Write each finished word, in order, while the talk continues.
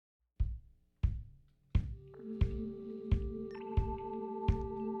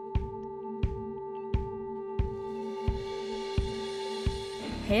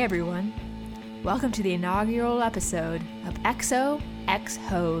Hey everyone, welcome to the inaugural episode of XOX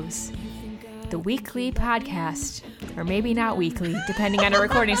Hos, the weekly podcast, or maybe not weekly, depending on our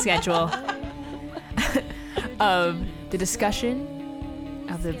recording schedule, of the discussion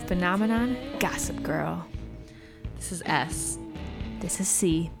of the phenomenon Gossip Girl. This is S. This is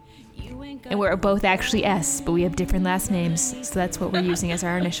C. And we're both actually S, but we have different last names, so that's what we're using as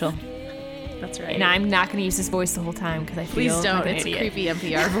our initial. That's right. And I'm not going to use this voice the whole time because I feel Please don't. like an It's idiot. a creepy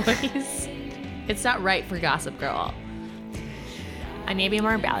NPR voice. It's not right for Gossip Girl. I may be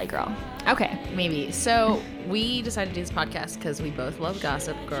more Valley Girl. Okay. Maybe. So we decided to do this podcast because we both love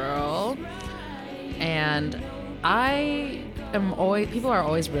Gossip Girl. And people are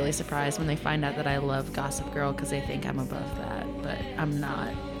always really surprised when they find out that I love Gossip Girl because they think I'm above that. But I'm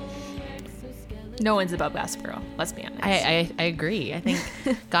not. No one's above Gossip Girl. Let's be honest. I agree. I think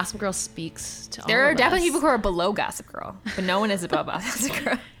Gossip Girl speaks to all There are of definitely us. people who are below Gossip Girl, but no one is above Gossip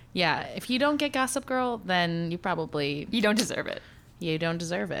Girl. Yeah. If you don't get Gossip Girl, then you don't deserve it. You don't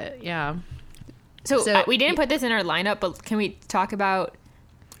deserve it. Yeah. So we didn't put this in our lineup, but can we talk about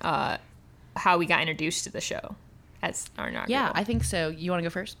how we got introduced to the show as our inaugural? Yeah, I think so. You want to go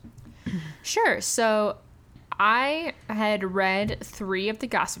first? Sure. So I had read 3 of the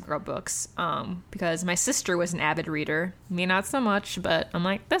Gossip Girl books because my sister was an avid reader. Me, not so much, but I'm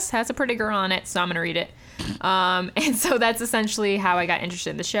like, this has a pretty girl on it, so I'm going to read it. And so that's essentially how I got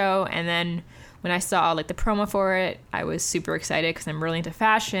interested in the show. And then when I saw like the promo for it, I was super excited because I'm really into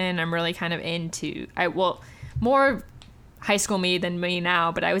fashion. I'm really kind of into, more high school me than me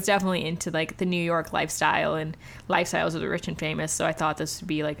now, but I was definitely into like the New York lifestyle and lifestyles of the rich and famous. So I thought this would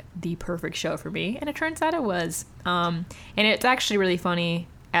be like the perfect show for me, and it turns out it was. And it's actually really funny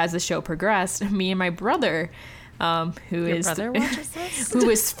as the show progressed. Me and my brother, who brother watches this? who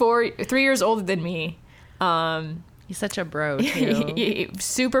is 3 years older than me. He's such a bro too.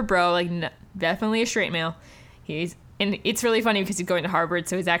 Super bro, like definitely a straight male. And it's really funny because he's going to Harvard,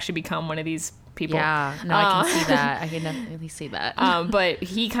 so he's actually become one of these people. Yeah, no, I can see that. I can definitely see that. But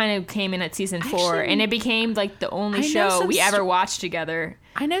he kind of came in at season 4, and it became like the only I know show we ever watched together.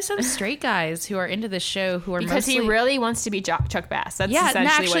 I know some straight guys who are into this show who are because mostly... he really wants to be Chuck Bass. That's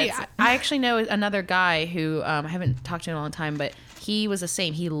essentially what it's... I actually know another guy who I haven't talked to in a long time, but he was the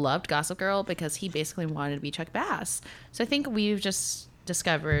same. He loved Gossip Girl because he basically wanted to be Chuck Bass. So I think we've just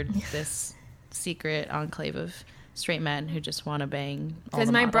discovered this secret enclave of straight men who just want to bang all the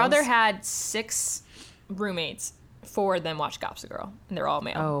Because my models. brother had 6 roommates. 4 of them watched Gossip Girl, and they're all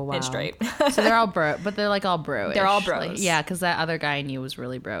male and straight. So they're all bro, but they're like all bro-ish. They're all bros. Like, yeah, because that other guy I knew was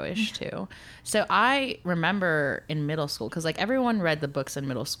really bro-ish too. So I remember in middle school, because like everyone read the books in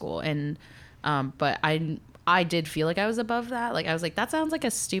middle school, and but I did feel like I was above that. Like I was like, that sounds like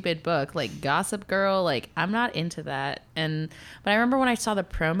a stupid book, like Gossip Girl. Like I'm not into that. But I remember when I saw the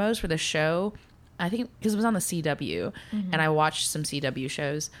promos for the show, I think because it was on the CW, and I watched some CW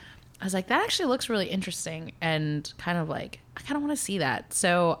shows. I was like, that actually looks really interesting, and kind of like, I kind of want to see that.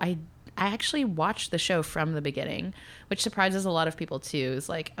 So I actually watched the show from the beginning, which surprises a lot of people too. It's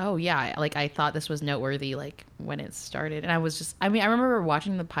like, oh yeah, like I thought this was noteworthy, like when it started, and I was just, I remember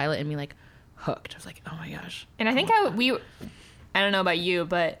watching the pilot and being like hooked. I was like, oh my gosh. And I think I don't know about you,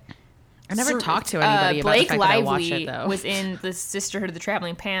 but I never talked to anybody about Blake the fact that I watched Lively it though. was in the Sisterhood of the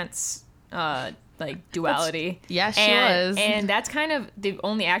Traveling Pants like duality. Yeah, she was. And that's kind of the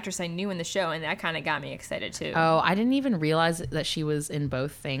only actress I knew in the show, and that kind of got me excited too. Oh, I didn't even realize that she was in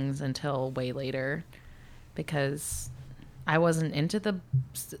both things until way later, because I wasn't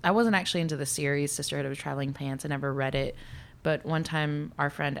actually into the series Sisterhood of the Traveling Pants. I never read it, but one time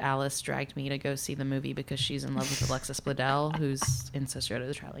our friend Alice dragged me to go see the movie because she's in love with Alexis Bledel, who's in Sisterhood of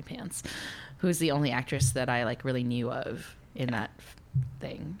the Traveling Pants, who's the only actress that I like really knew of in that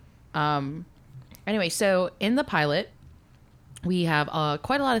thing. Anyway, so in the pilot, we have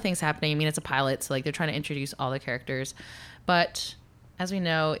quite a lot of things happening. I mean, it's a pilot, so like they're trying to introduce all the characters. But as we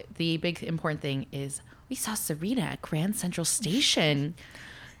know, the big important thing is we saw Serena at Grand Central Station.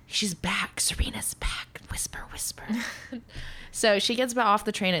 She's back. Serena's back. Whisper, whisper. So she gets off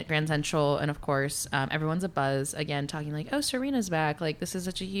the train at Grand Central, and of course, everyone's abuzz, again, talking like, oh, Serena's back. Like, this is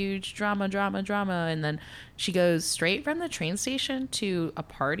such a huge drama. And then she goes straight from the train station to a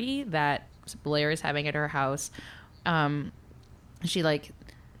party that Blair is having at her house. She, like,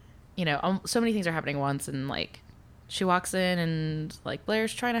 you know, so many things are happening once, and, like, she walks in, and, like,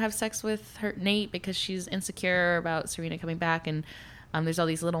 Blair's trying to have sex with Nate because she's insecure about Serena coming back, and there's all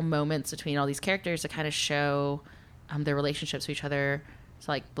these little moments between all these characters that kind of show their relationships with each other.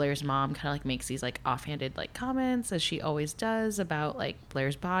 So like Blair's mom kind of like makes these like offhanded like comments, as she always does, about like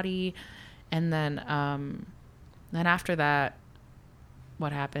Blair's body, and then after that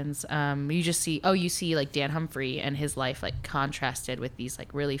what happens. You see like Dan Humphrey and his life like contrasted with these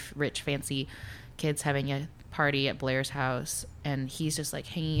like really rich, fancy kids having a party at Blair's house, and he's just like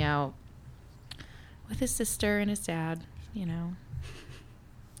hanging out with his sister and his dad, you know,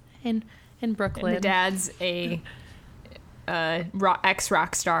 in Brooklyn. And the dad's a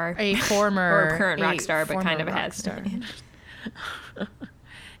ex-rock star. A former... or current rock star, but kind of a head star.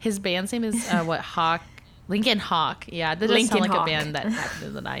 His band's name is, Hawk? Lincoln Hawk. Yeah, that does sound like a band that happened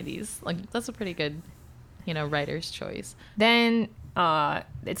in the 90s. Like, that's a pretty good, you know, writer's choice. Then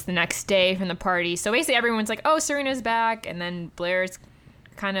it's the next day from the party. So basically everyone's like, oh, Serena's back. And then Blair's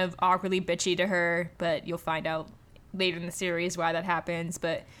kind of awkwardly bitchy to her, but you'll find out later in the series why that happens.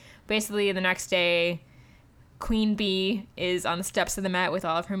 But basically the next day, Queen Bee is on the steps of the Met with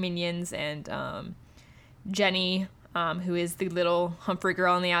all of her minions, and Jenny, who is the little Humphrey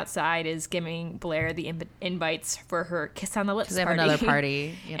girl on the outside, is giving Blair the invites for her kiss on the lips party. They have another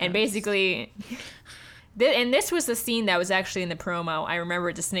party. You know. And basically... And this was the scene that was actually in the promo. I remember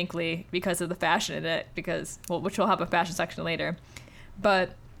it distinctly because of the fashion in it, which we'll have a fashion section later.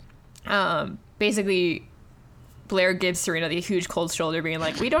 But basically, Blair gives Serena the huge cold shoulder, being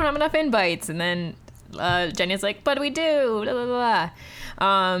like, we don't have enough invites. And then Jenny's like, but we do. Blah, blah,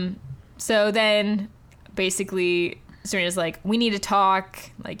 blah. So then basically Serena's like, we need to talk.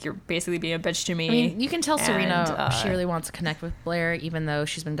 Like, you're basically being a bitch to me. I mean, you can tell Serena she really wants to connect with Blair, even though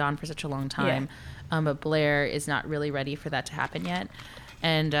she's been gone for such a long time. Yeah. But Blair is not really ready for that to happen yet.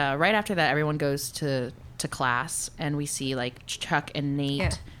 And right after that, everyone goes to class, and we see like Chuck and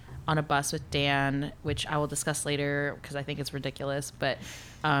Nate on a bus with Dan, which I will discuss later because I think it's ridiculous. But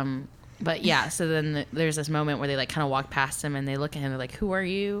yeah, so then there's this moment where they like kind of walk past him and they look at him, they're like, who are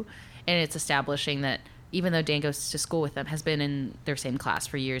you? And it's establishing that even though Dan goes to school with them, has been in their same class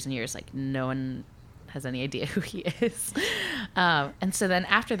for years and years, like no one has any idea who he is. And so then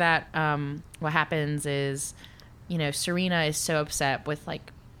after that, what happens is, you know, Serena is so upset with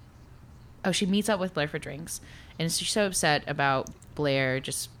like, she meets up with Blair for drinks, and she's so upset about Blair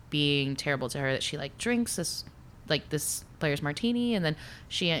just being terrible to her that she like drinks this Blair's martini, and then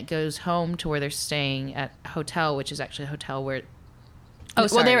she goes home to where they're staying at a hotel, which is actually a hotel where...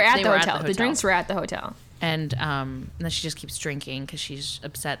 they were at the hotel. The drinks were at the hotel. And then she just keeps drinking because she's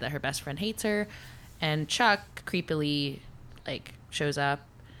upset that her best friend hates her. And Chuck creepily, like, shows up,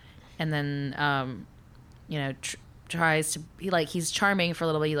 and then, you know, tries to... he's charming for a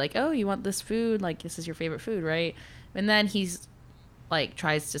little bit. He's like, oh, you want this food? Like, this is your favorite food, right? And then he's... like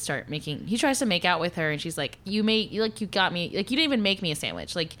tries to make out with her, and she's like, you got me, like, you didn't even make me a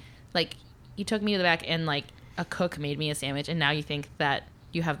sandwich, like you took me to the back and like a cook made me a sandwich, and now you think that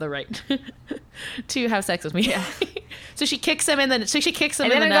you have the right to have sex with me. Yeah. So she kicks him, and then she kicks him,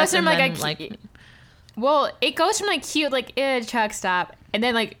 and then it goes from well, it goes from like cute, like, Chuck, stop, and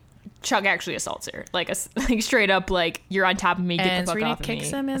then like Chuck actually assaults her, like straight up, like, you're on top of me, get the fuck off of me.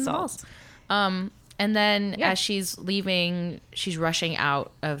 Kicks him in the balls. And then as she's leaving, she's rushing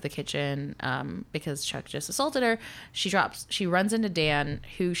out of the kitchen because Chuck just assaulted her. She runs into Dan,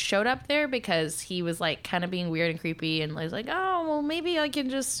 who showed up there because he was like kind of being weird and creepy, and was like, oh, well, maybe I can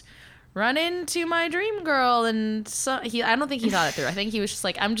just run into my dream girl. And so I don't think he thought it through. I think he was just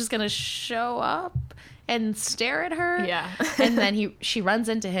like, I'm just going to show up and stare at her. Yeah. And then she runs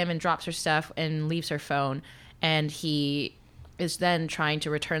into him and drops her stuff and leaves her phone. And he is then trying to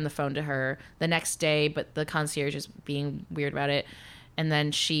return the phone to her the next day, but the concierge is being weird about it. And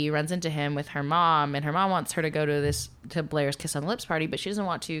then she runs into him with her mom, and her mom wants her to go to Blair's Kiss on the Lips party, but she doesn't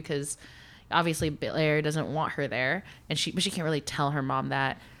want to because obviously Blair doesn't want her there, but she can't really tell her mom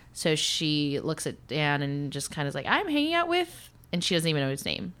that. So she looks at Dan and just kind of like, I'm hanging out with, and she doesn't even know his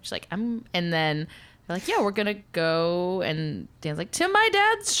name. She's like, and then they're like, yeah, we're gonna go, and Dan's like, to my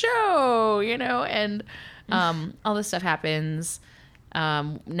dad's show, you know, and all this stuff happens.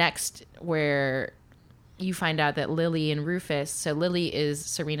 Next, where you find out that Lily and Rufus, so Lily is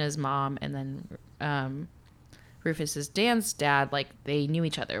Serena's mom, and then Rufus is Dan's dad, like, they knew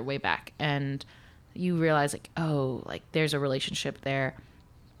each other way back, and you realize, like, oh, like, there's a relationship there.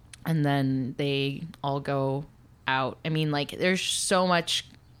 And then they all go out. I mean, like, there's so much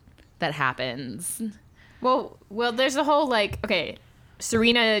that happens. Well, there's a whole, like, okay,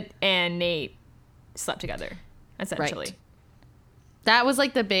 Serena and Nate slept together, essentially. Right. That was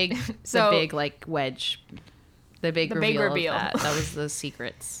like the big, like, wedge, the big reveal. Of that was the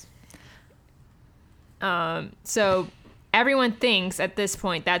secrets. So everyone thinks at this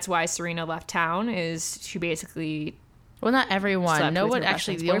point that's why Serena left town, is she basically Well, not everyone. slept No with one her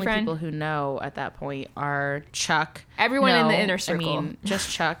actually. best The only boyfriend. people who know at that point are Chuck. Everyone in the No, inner circle. I mean, just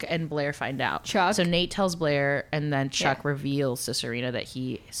Chuck and Blair find out. Chuck. So Nate tells Blair, and then Chuck Yeah. reveals to Serena that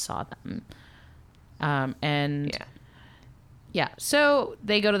he saw them. And yeah, so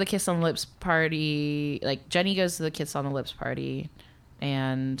they go to the kiss on the lips party. Like Jenny goes to the kiss on the lips party,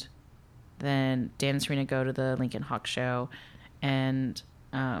 and then Dan and Serena go to the Lincoln Hawk show, and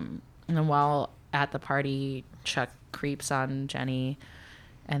then while at the party, Chuck creeps on Jenny,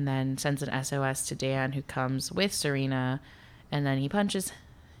 and then sends an SOS to Dan, who comes with Serena, and then he punches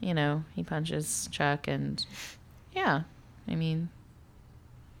Chuck, and yeah, I mean.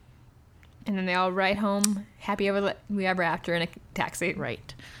 And then they all ride home, happy ever after in a taxi.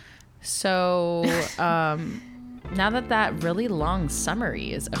 Right. So, now that really long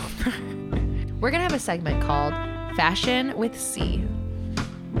summary is over, we're going to have a segment called Fashion with C.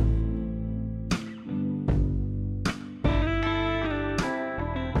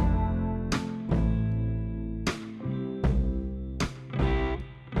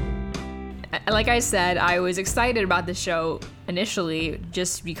 Like I said, I was excited about the show initially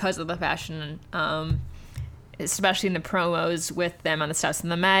just because of the fashion, especially in the promos with them on the steps in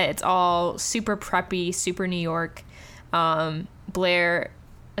the Met. It's all super preppy, super New York. Blair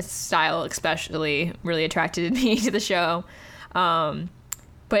style especially really attracted me to the show. But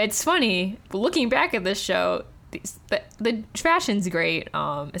it's funny, looking back at this show, the fashion's great.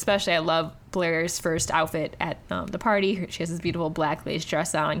 Especially I love Blair's first outfit at the party. She has this beautiful black lace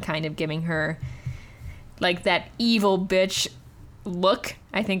dress on, kind of giving her like that evil bitch look.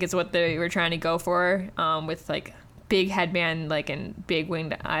 I think is what they were trying to go for, with like big headband, like and big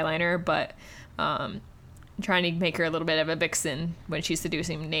winged eyeliner, but trying to make her a little bit of a vixen when she's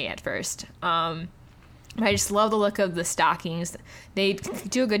seducing Nate at first. I just love the look of the stockings. They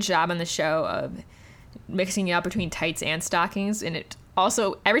do a good job on the show of mixing it up between tights and stockings, and it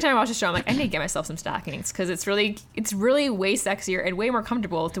also, every time I watch the show, I'm like, I need to get myself some stockings, because it's really way sexier and way more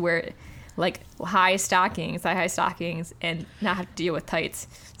comfortable to wear like high stockings, and not have to deal with tights.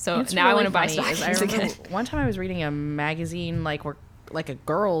 So It's now really I want to buy funny is stockings I remember again. one time I was reading a magazine, like a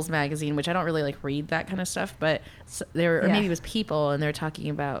girls magazine, which I don't really like read that kind of stuff, but or maybe it was People, and they're talking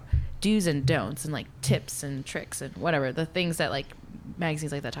about do's and don'ts and like tips and tricks and whatever, the things that like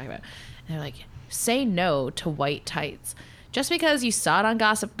magazines like that talk about. And they're like, say no to white tights. Just because you saw it on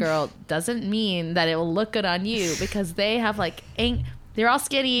Gossip Girl doesn't mean that it will look good on you, because they have like they're all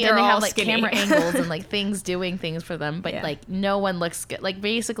skinny, and they have like skinny. camera angles and like things doing things for them, but Yeah. like no one looks good. Like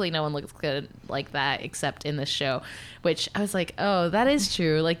basically no one looks good like that except in this show, which I was like, oh, that is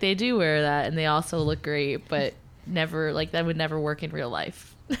true. Like they do wear that, and they also look great, but never, like that would never work in real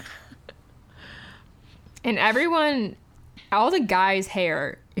life. And all the guys'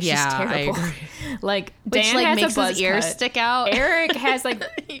 hair is just terrible. I agree. Like Which Dan like has makes a buzz his ears cut. stick out. Eric has like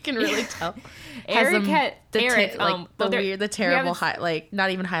You can really tell. Eric has the terrible high. like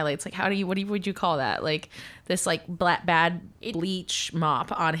not even highlights. Like would you call that? Like this like bad bleach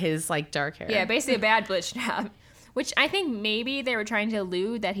mop on his like dark hair. Yeah, basically a bad bleach job. Which I think maybe they were trying to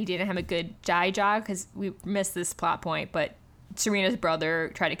allude that he didn't have a good dye job, because we missed this plot point, but Serena's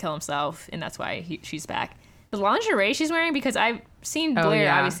brother tried to kill himself, and that's why she's back. The lingerie she's wearing, because I've seen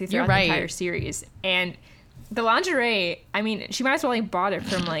Blair obviously throughout the entire series, and the lingerie, I mean, she might as well like bought it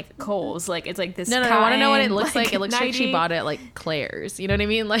from like Kohl's. Like it's like this. No, I want to know what it looks like. It looks like nightie. she bought it at like Claire's. You know what I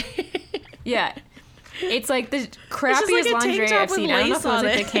mean? Like Yeah. It's like the just crappiest like a tank lingerie top I've with seen. I don't know if lace it was on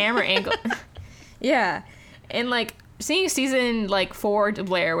like it. the camera angle. Yeah. And like seeing season like 4 to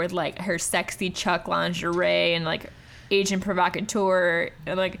Blair with like her sexy Chuck lingerie and like agent provocateur,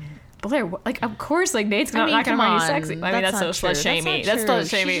 and like Blair, like of course, like Nate's not gonna find you sexy. I mean, that's so slut shamey. That's slut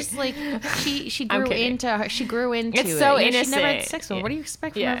shamey. She's just like she grew into It's it. so You know, innocent. She never had sex with her. What do you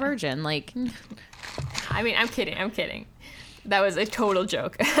expect from Yeah. a virgin? Like, I mean, I'm kidding. That was a total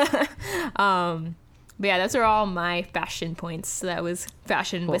joke. But yeah, those are all my fashion points. So that was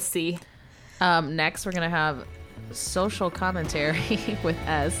fashion with C. next we're gonna have social commentary with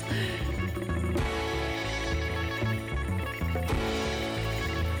S.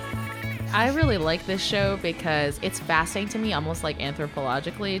 I really like this show because it's fascinating to me, almost like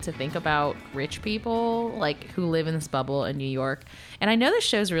anthropologically, to think about rich people like who live in this bubble in New York. And I know this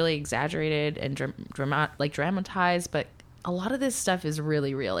show's really exaggerated and dramatized, but a lot of this stuff is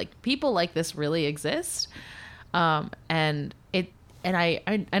really real. Like people like this really exist, and I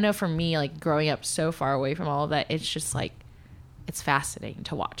know for me, like growing up so far away from all of that, it's just like it's fascinating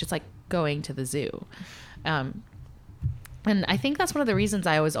to watch. It's like going to the zoo. And I think that's one of the reasons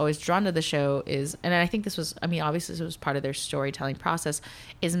I was always drawn to the show is, and I think this was, I mean, obviously this was part of their storytelling process,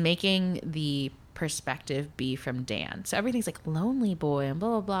 is making the perspective be from Dan? So everything's like lonely boy and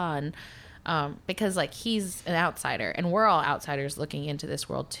blah, blah, blah. And because like he's an outsider and we're all outsiders looking into this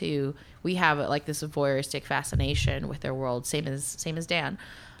world too. We have like this voyeuristic fascination with their world, same as Dan.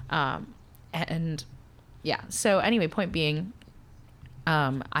 And yeah, so anyway, point being,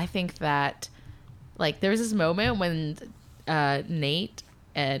 I think that like there was this moment when Nate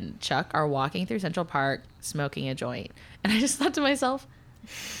and Chuck are walking through Central Park smoking a joint, and I just thought to myself,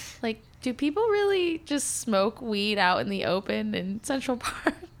 like, do people really just smoke weed out in the open in Central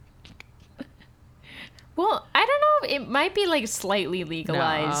Park? Well, I don't know. It might be like slightly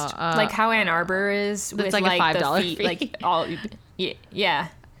legalized, like how Ann Arbor is with like a $5 fee. Like all, yeah.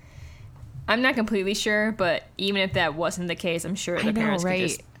 I'm not completely sure, but even if that wasn't the case, I'm sure the parents could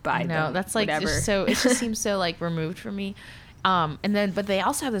just buy them. That's like whatever. Just so it just seems so like removed from me. And then, but they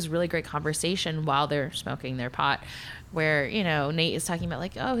also have this really great conversation while they're smoking their pot, where Nate is talking about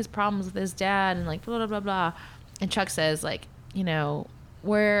like, oh, his problems with his dad and like blah blah blah blah, and Chuck says like,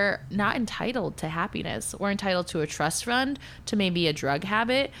 we're not entitled to happiness. We're entitled to a trust fund, to maybe a drug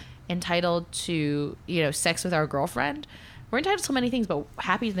habit, entitled to, sex with our girlfriend. We're entitled to so many things, but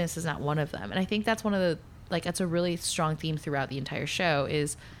happiness is not one of them. And I think that's one of the, like, that's a really strong theme throughout the entire show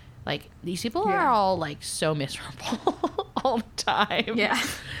is, like, these people are all, like, so miserable all the time. Yeah.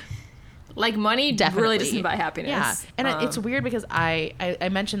 Like, money Definitely. Really doesn't buy happiness. Yeah. And it's weird because I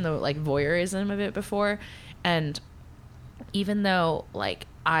mentioned the, like, voyeurism of it before, and even though like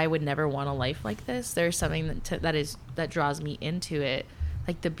I would never want a life like this, there's something that draws me into it,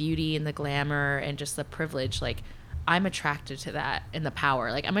 like the beauty and the glamour and just the privilege. Like I'm attracted to that and the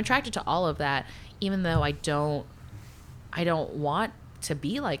power. Like I'm attracted to all of that, even though I don't want to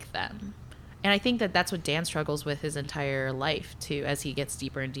be like them. And I think that that's what Dan struggles with his entire life too, as he gets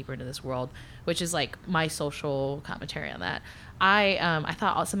deeper and deeper into this world, which is like my social commentary on that. I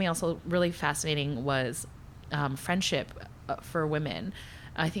thought something also really fascinating was friendship for women.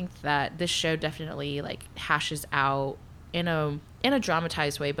 I think that this show definitely like hashes out in a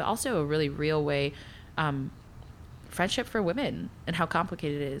dramatized way, but also a really real way, friendship for women and how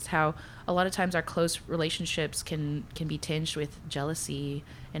complicated it is. How a lot of times our close relationships can be tinged with jealousy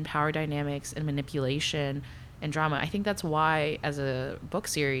and power dynamics and manipulation and drama. I think that's why, as a book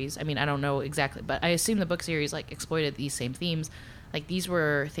series, I mean, I don't know exactly, but I assume the book series like exploited these same themes. Like these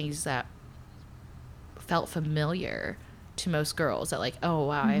were things that felt familiar to most girls, that like, oh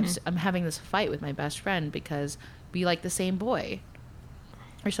wow, I'm having this fight with my best friend because we like the same boy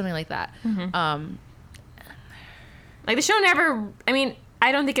or something like that. Like the show never, I mean,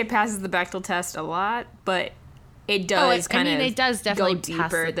 I don't think it passes the Bechdel test a lot, but it does it does definitely go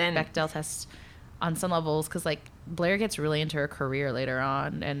pass deeper the than Bechdel test on some levels, because like Blair gets really into her career later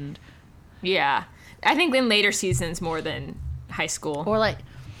on, and yeah, I think in later seasons more than high school, or like,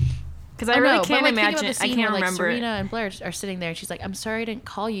 because I really can't like, imagine. I can't remember. Like, Serena and Blair are sitting there, and she's like, "I'm sorry I didn't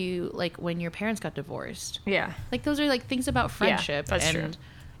call you like when your parents got divorced." Yeah, like those are like things about friendship. Yeah, that's true.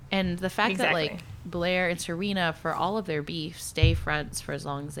 And the fact that like Blair and Serena, for all of their beef, stay friends for as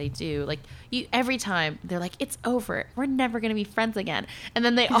long as they do. Like every time they're like, "It's over. We're never gonna be friends again," and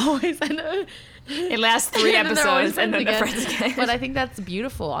then they always it lasts 3 episodes and then they're friends again. But I think that's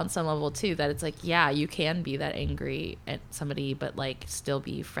beautiful on some level too. That it's like, yeah, you can be that angry at somebody, but like still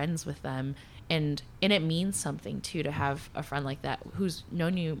be friends with them, and it means something too to have a friend like that who's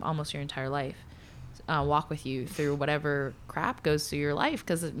known you almost your entire life. Walk with you through whatever crap goes through your life,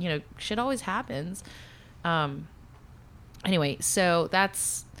 because shit always happens. Anyway, so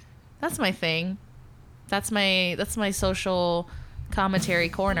that's my thing. That's my social commentary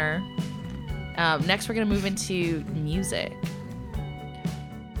corner. Next, we're gonna move into music.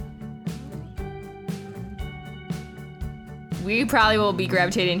 We probably will be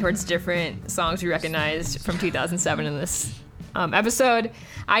gravitating towards different songs we recognized from 2007 in this episode.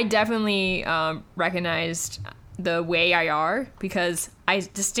 I definitely recognized the Way I Are, because I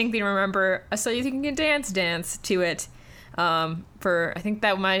distinctly remember a So You Think You Can Dance to it. For I think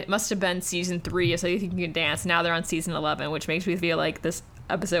that must have been season 3 of So You Think You Can Dance. Now they're on season 11, which makes me feel like this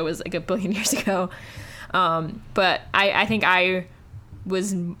episode was like a billion years ago. But I think I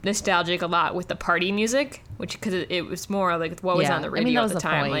was nostalgic a lot with the party music, which because it was more like what was on the radio at the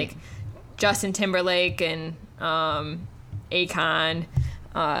time, like Justin Timberlake and Akon.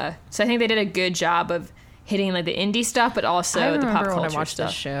 So I think they did a good job of hitting like the indie stuff, but also the pop culture when I watched stuff.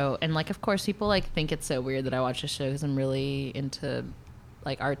 this show, and like of course people like think it's so weird that I watch this show because I'm really into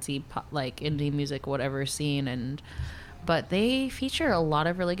like artsy pop, like indie music, whatever scene, but they feature a lot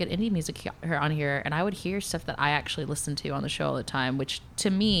of really good indie music here on here, and I would hear stuff that I actually listened to on the show all the time, which to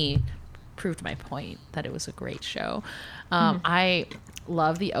me proved my point that it was a great show. I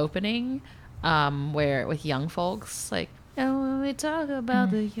love the opening. where with young folks, like, and when we talk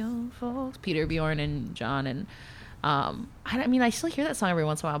about the young folks, Peter, Bjorn, and John, and I mean, I still hear that song every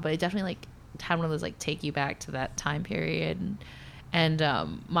once in a while, but it definitely like had one of those like take you back to that time period. And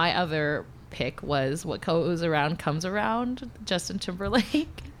my other pick was What Goes Around Comes Around, Justin Timberlake.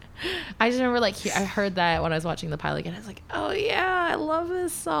 I just remember like I heard that when I was watching the pilot again. I was like, oh yeah, I love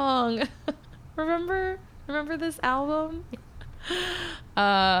this song. remember this album?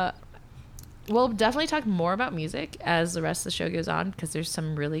 We'll definitely talk more about music as the rest of the show goes on, because there's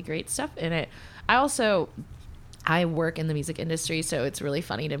some really great stuff in it. I work in the music industry, so it's really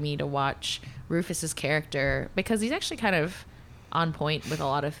funny to me to watch Rufus's character, because he's actually kind of on point with a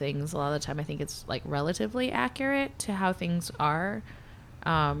lot of things. A lot of the time I think it's like relatively accurate to how things are.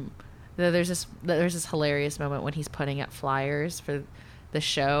 There's this hilarious moment when he's putting up flyers for the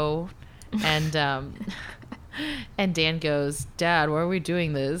show, and and Dan goes, Dad, why are we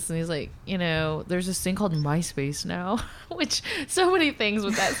doing this? And he's like, there's this thing called MySpace now. Which, so many things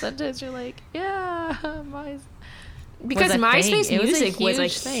with that sentence, you're like, yeah, MySpace. Because MySpace music was a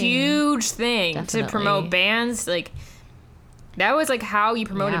thing. Huge thing Definitely. to promote bands. Like, that was like how you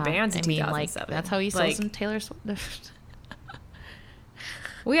promoted bands in 2007. Like, that's how you saw some Taylor Swift.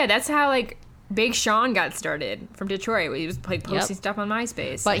 Well, yeah, that's how like Big Sean got started from Detroit. He was like posting stuff on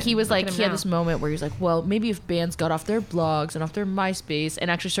MySpace. But he was like, he had this moment where he was like, well, maybe if bands got off their blogs and off their MySpace and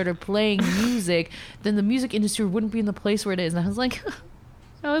actually started playing music, then the music industry wouldn't be in the place where it is. And I was like,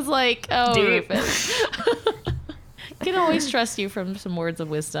 oh, Rufus. Can always trust you from some words of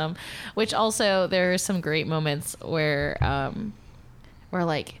wisdom. Which also, there are some great moments where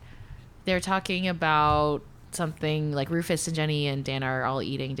like they're talking about something, like Rufus and Jenny and Dan are all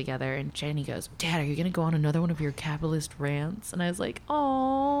eating together, and Jenny goes, Dad, are you gonna go on another one of your capitalist rants? And I was like,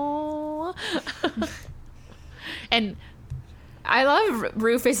 oh. And I love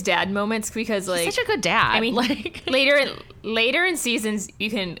Rufus dad moments, because like he's such a good dad. I mean, like later in seasons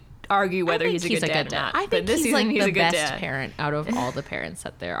you can argue whether he's a good dad or not. I think but this he's season like he's the a good best dad. parent out of all the parents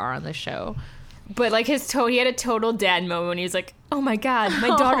that there are on the show. But like he had a total dad moment when he was like, "Oh my God, my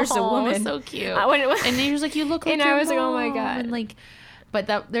daughter's a woman." So cute. And he was like, "You look like and your I was mom." like, "Oh my God!" And like, but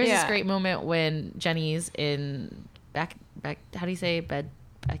there's this great moment when Jenny's in back. How do you say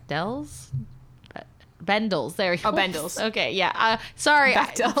Bechdels? Bendels. There. Oh, Bendels. Okay, yeah. Sorry,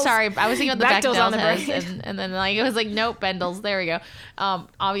 sorry. I was thinking about the Bechdels on the heads, brain. and then like it was like, nope, Bendels. There we go.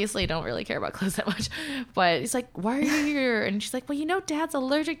 Obviously, don't really care about clothes that much, but he's like, why are you here? And she's like, well, Dad's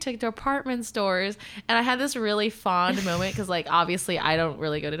allergic to department stores. And I had this really fond moment because, like, obviously, I don't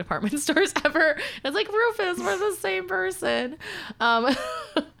really go to department stores ever. And it's like, Rufus, we're the same person.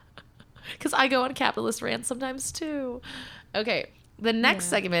 Because I go on capitalist rants sometimes too. Okay. The next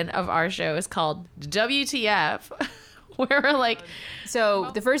segment of our show is called WTF, where we're like...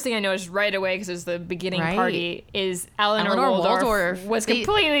 So the first thing I noticed right away, because it was the beginning party, is Eleanor Waldorf was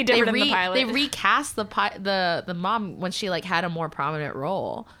completely different in the pilot. They recast the mom when she like had a more prominent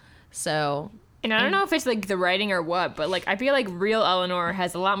role. So... And I don't know if it's like the writing or what, but like I feel like real Eleanor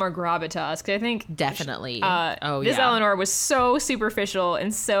has a lot more gravitas, because I think... Definitely. This Eleanor was so superficial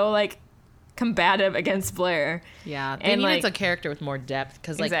and so like... combative against Blair. Yeah, they needed a character with more depth,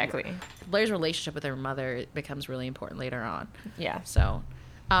 because like exactly Blair's relationship with her mother becomes really important later on. Yeah. So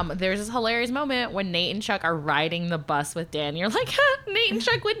there's this hilarious moment when Nate and Chuck are riding the bus with Dan. You're like, Nate and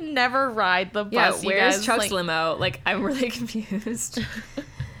Chuck would never ride the bus. Yeah, where's Chuck's limo? Like, I'm really confused.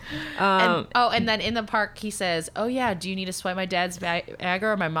 And then in the park he says, oh yeah, do you need to swipe my dad's Viagra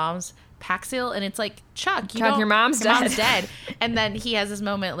or my mom's Paxil? And it's like, Chuck, your mom's dead. And then he has this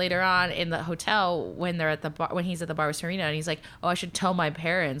moment later on in the hotel when they're at the bar, when he's at the bar with Serena, and he's like, oh, I should tell my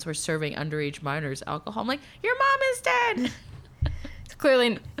parents we're serving underage minors alcohol. I'm like, your mom is dead.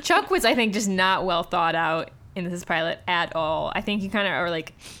 Clearly Chuck was, I think, just not well thought out in this pilot at all. I think you kind of are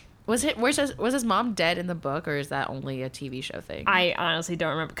like, was his mom dead in the book, or is that only a TV show thing? I honestly don't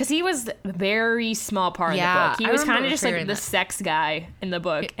remember, because he was a very small part of the book. He was kind of just like the sex guy in the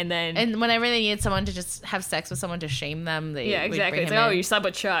book, and whenever they needed someone to just have sex with someone to shame them, they exactly. Would bring it's him like, in. oh, you slept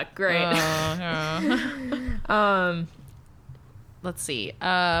with Chuck, great. Let's see.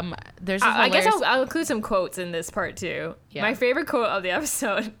 There's. I guess I'll include some quotes in this part too. Yeah. My favorite quote of the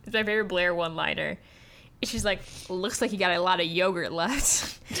episode is my favorite Blair one-liner. She's like, looks like you got a lot of yogurt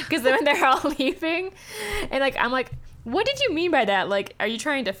left. Because then when they're all leaving, and like I'm like, what did you mean by that? Like, are you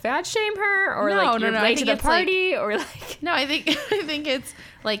trying to fat shame her, or like you're late to the party, or like? No, I think it's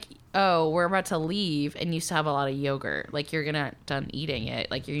like, oh, we're about to leave, and you still have a lot of yogurt. Like, you're gonna done eating it.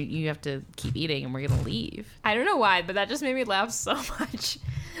 Like you have to keep eating, and we're gonna leave. I don't know why, but that just made me laugh so much.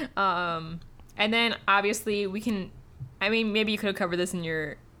 And then obviously we can. I mean, maybe you could have covered this in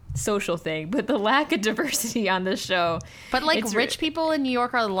your social thing, but the lack of diversity on this show. But like rich people in New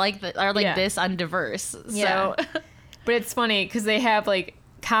York are like this undiverse. Yeah. So But it's funny because they have like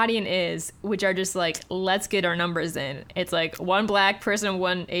Cotty and Iz, which are just like, let's get our numbers in. It's like one black person,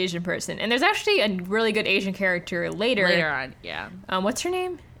 one Asian person. And there's actually a really good Asian character later on, yeah. What's her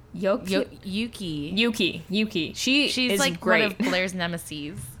name? Yuki. Yuki. She's like great. one of Blair's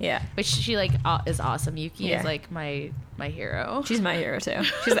nemesis. Yeah. But she like is awesome. Yuki is like my hero. She's my hero too.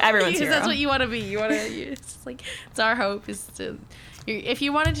 She's everyone's hero. That's what you want to be. It's like, it's our hope is to... If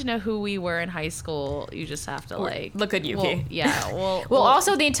you wanted to know who we were in high school, you just have to like look at Yuki. Well,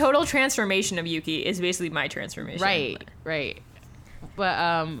 also the total transformation of Yuki is basically my transformation. Right.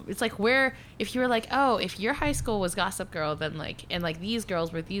 But it's like if you were like, oh, if your high school was Gossip Girl, then like, and like these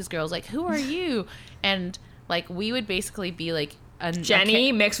girls were these girls, like who are you? And like we would basically be like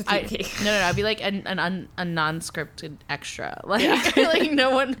Jenny mixed with Yuki. No, I'd be like a non-scripted extra. Like like no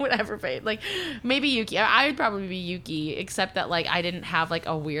one would ever pay. Like maybe Yuki. I would probably be Yuki, except that like I didn't have like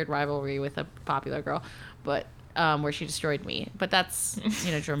a weird rivalry with a popular girl, but where she destroyed me. But that's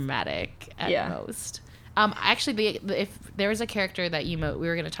dramatic at most. Actually, if there was a character that we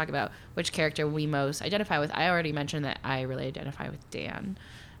were going to talk about which character we most identify with. I already mentioned that I really identify with Dan,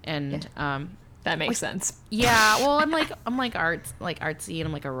 and that makes sense. Yeah, well, I'm like artsy, and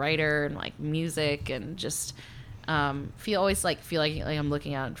I'm like a writer, and like music, and just feel like I'm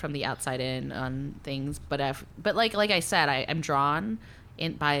looking out from the outside in on things. But like I said, I'm drawn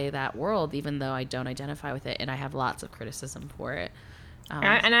by that world, even though I don't identify with it, and I have lots of criticism for it.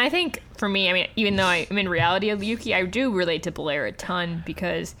 And I think for me, I mean, even though I'm in reality of Yuki, I do relate to Blair a ton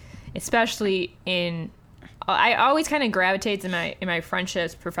because, especially I always kind of gravitate in my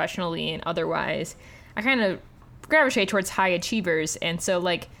friendships, professionally and otherwise. I kind of gravitate towards high achievers, and so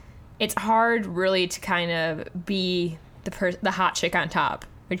like it's hard really to kind of be the hot chick on top,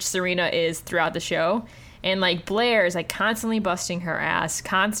 which Serena is throughout the show, and like Blair is like constantly busting her ass,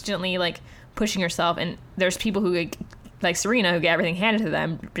 constantly like pushing herself, and there's people who like Serena who get everything handed to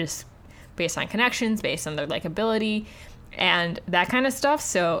them just based on connections, based on their likability, and that kind of stuff.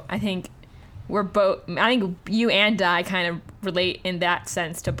 So I think I think you and I kind of relate in that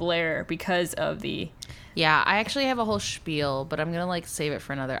sense to Blair because of the... Yeah, I actually have a whole spiel, but I'm going to like save it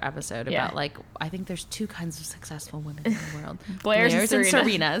for another episode about like, I think there's two kinds of successful women in the world. Blair's and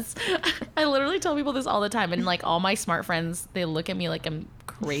Serena's. I literally tell people this all the time, and like all my smart friends, they look at me like I'm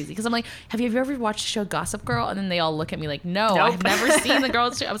crazy because I'm like, have you ever watched the show Gossip Girl? And then they all look at me like, no, nope. I've never seen the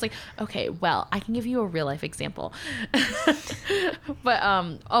girls show. I was like, okay, well, I can give you a real life example.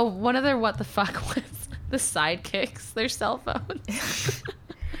 But one of their what the fuck was the sidekicks, their cell phones.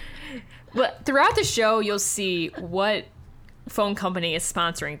 But throughout the show, you'll see what phone company is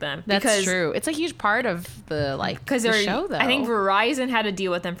sponsoring them. That's true. It's a huge part of the show, though. I think Verizon had to deal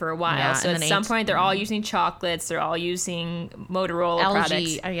with them for a while. Yeah, so at some point, they're all using chocolates. They're all using Motorola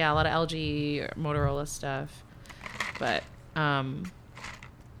products. Yeah, a lot of LG, Motorola stuff. But the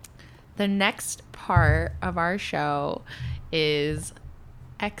next part of our show is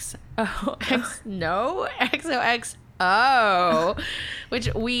XOX which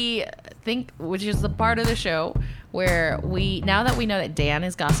is the part of the show where now that we know that Dan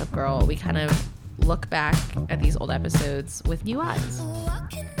is Gossip Girl, we kind of look back at these old episodes with new eyes.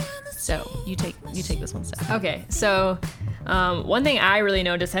 So you take this one, Steph. Okay, so one thing I really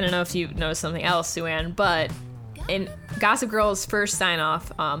noticed, I don't know if you noticed something else, Sue-Ann, but in Gossip Girl's first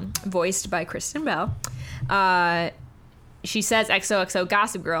sign-off, voiced by Kristen Bell, she says XOXO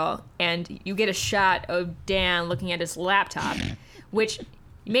Gossip Girl, and you get a shot of Dan looking at his laptop, which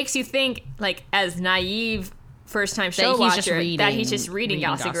makes you think, like, as naive first-time show watcher, that he's just reading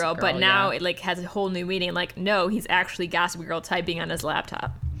Gossip Girl, but now it, like, has a whole new meaning. Like, no, he's actually Gossip Girl typing on his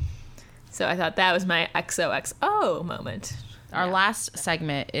laptop. So I thought that was my XOXO moment. Our last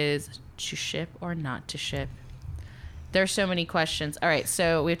segment is to ship or not to ship. There's so many questions. All right,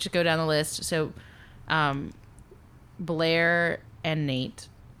 so we have to go down the list. So, Blair and Nate.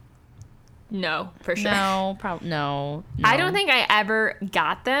 No, for sure. No. I don't think I ever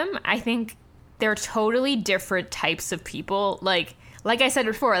got them. I think they're totally different types of people. Like I said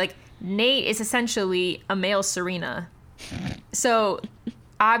before, like Nate is essentially a male Serena. So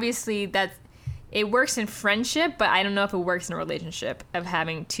obviously it works in friendship, but I don't know if it works in a relationship of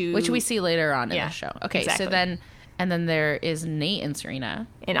having to... Which we see later on in the show. Okay, exactly. So then there is Nate and Serena.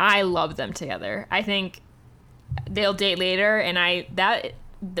 And I love them together. I think they'll date later, and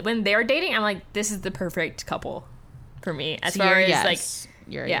when they're dating, I'm like, this is the perfect couple for me. As far as yes. like,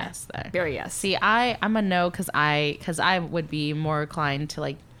 you're a yes there. Very yes. See, I'm a no because I would be more inclined to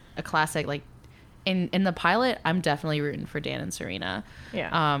like a classic like in the pilot, I'm definitely rooting for Dan and Serena. Yeah.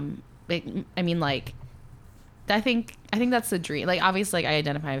 I mean, like, I think that's the dream. Like, obviously, like, I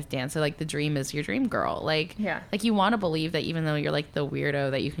identify with Dan, so like the dream is your dream girl. Like, yeah. Like, you want to believe that even though you're like the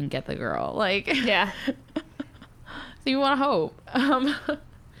weirdo, that you can get the girl. Like, yeah. So you want to hope.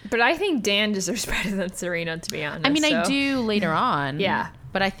 But I think Dan deserves better than Serena, to be honest. I mean, I do later on. Yeah.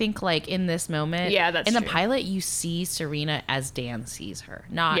 But I think, like, in this moment, yeah, that's in true. the pilot, you see Serena as Dan sees her,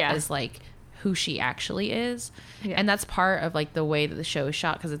 not as, like, who she actually is. Yeah. And that's part of, like, the way that the show is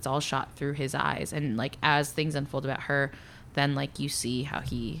shot, because it's all shot through his eyes. And, like, as things unfold about her, then, like, you see how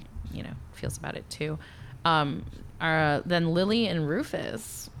he, you know, feels about it, too. Then Lily and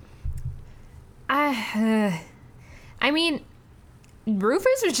Rufus. I mean,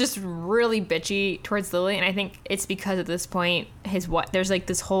 Rufus was just really bitchy towards Lily, and I think it's because at this point there's like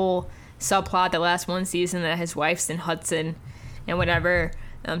this whole subplot that lasts one season that his wife's in Hudson and whatever.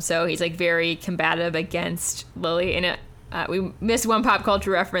 So he's like very combative against Lily, and we missed one pop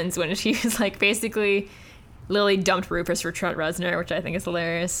culture reference when she was like basically Lily dumped Rufus for Trent Reznor, which I think is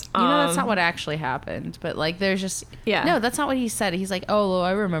hilarious. You know, that's not what actually happened, but like there's just no, that's not what he said. He's like, oh, well,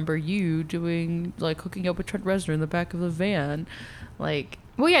 I remember you doing like hooking up with Trent Reznor in the back of the van. Like,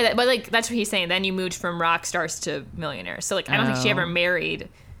 well, yeah, but like that's what he's saying. Then you moved from rock stars to millionaires. So like, I don't think she ever married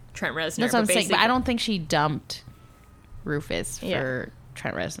Trent Reznor. That's what I'm saying. But I don't think she dumped Rufus for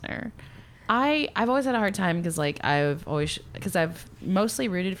Trent Reznor. I've always had a hard time because like I've mostly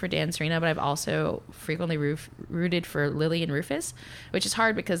rooted for Dan and Serena, but I've also frequently rooted for Lily and Rufus, which is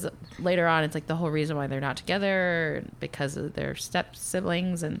hard because later on it's like the whole reason why they're not together because of their step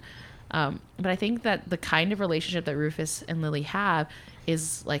siblings and. But I think that the kind of relationship that Rufus and Lily have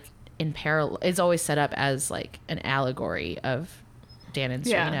is like in parallel. It's always set up as like an allegory of Dan and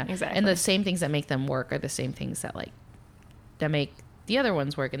Serena. Yeah, exactly. And the same things that make them work are the same things that like that make the other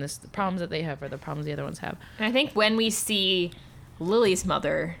ones work. And the problems that they have are the problems the other ones have. And I think when we see Lily's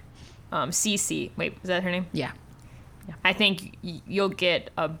mother, Cece, wait, is that her name? Yeah. I think you'll get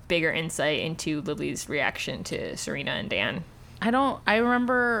a bigger insight into Lily's reaction to Serena and Dan. I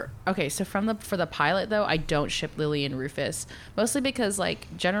remember, okay, so for the pilot, though, I don't ship Lily and Rufus. Mostly because,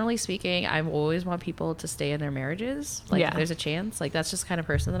 like, generally speaking, I always want people to stay in their marriages. Like, if there's a chance. Like, that's just the kind of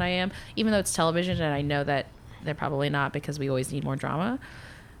person that I am. Even though it's television, and I know that they're probably not because we always need more drama.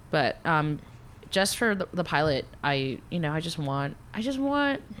 But just for the pilot, I just want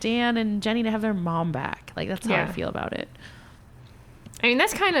Dan and Jenny to have their mom back. Like, that's how I feel about it. I mean,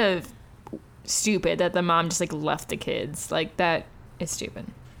 that's kind of stupid that the mom just like left the kids. Like, that is stupid.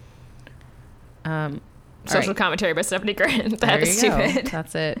 Social commentary by Stephanie Grant. That is stupid.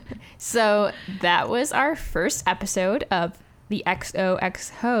 That's it. So that was our first episode of the XOX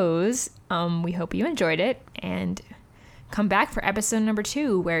Hos. We hope you enjoyed it, and come back for episode number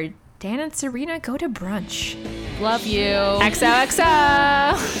 2 where Dan and Serena go to brunch. Love you. XOXO.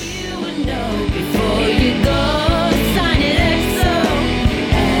 You would know before you go.